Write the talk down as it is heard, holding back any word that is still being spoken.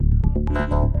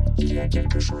Maman, il y a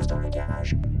quelque chose dans le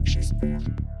garage, j'espère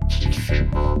qu'il fait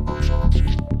beau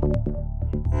aujourd'hui.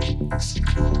 Mais un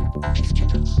cyclone arrive du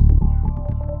nord.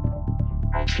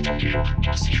 Putain dur,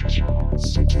 car ces chaussures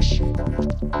se cachaient dans l'eau,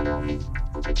 endormis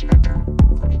au petit matin,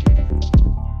 comme des galériques.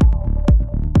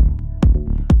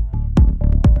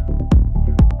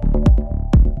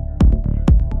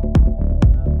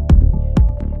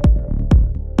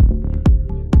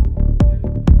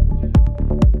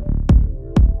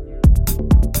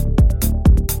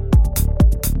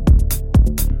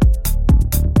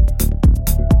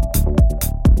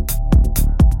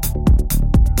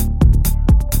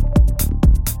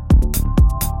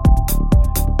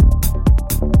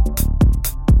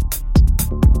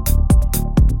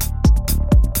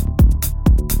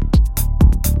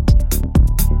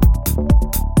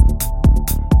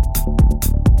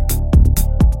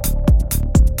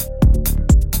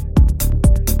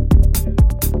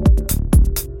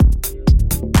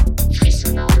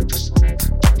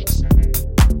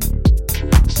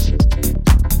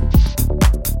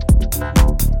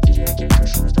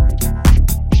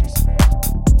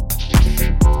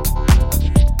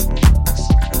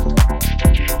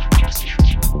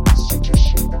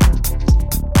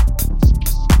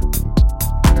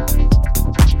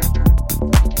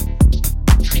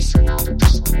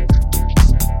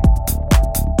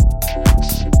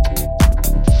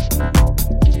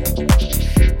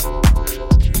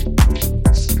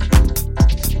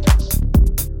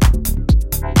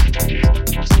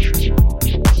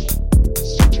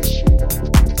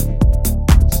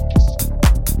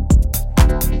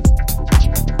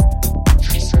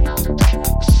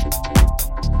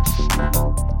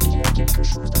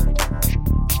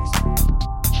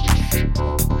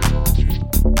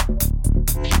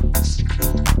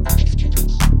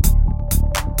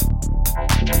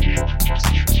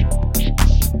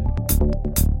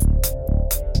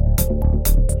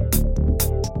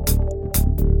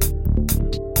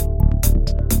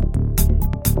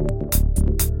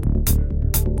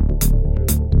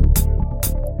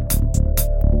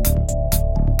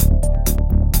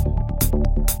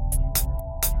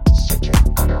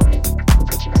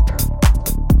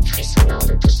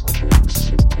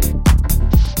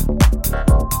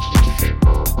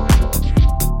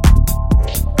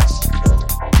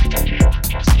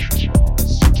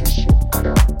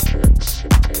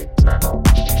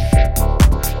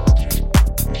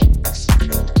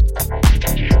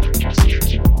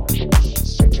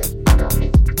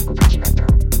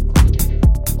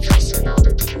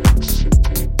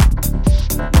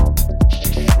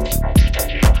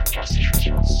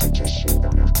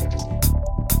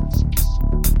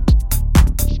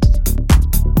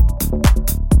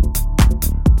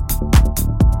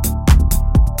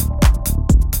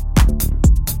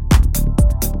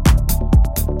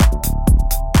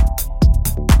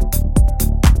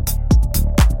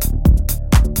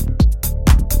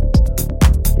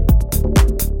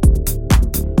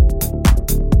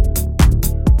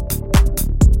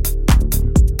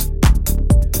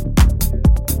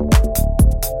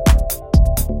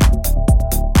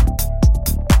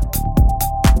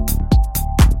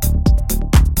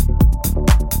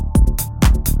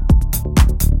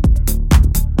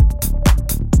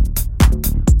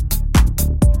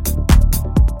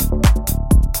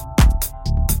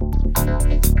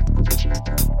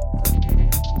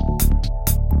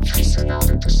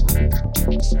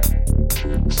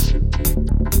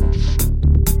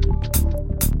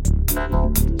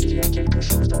 Maman, il y a quelque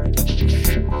chose dans le garage.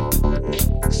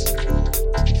 Un cyclone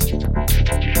arrive du nord.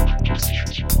 Putain dur, car ces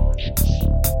chaussures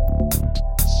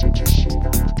se cachaient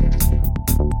dans leur tête.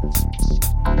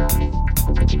 Endormis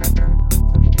au petit matin,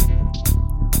 comme des galériques.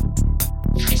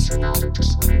 Frissonnant de tout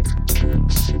son être, que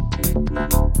c'était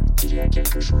maman, il y a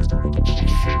quelque chose dans le garage. Il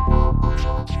fait beau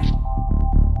aujourd'hui.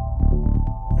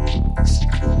 Mais un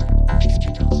cyclone arrive du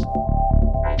nord.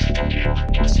 Putain dur,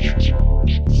 car ces chaussures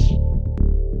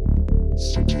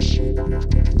se cachaient dans leur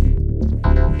terrier,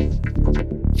 endormis,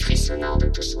 frissonnant de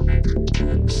tout son être,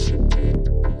 que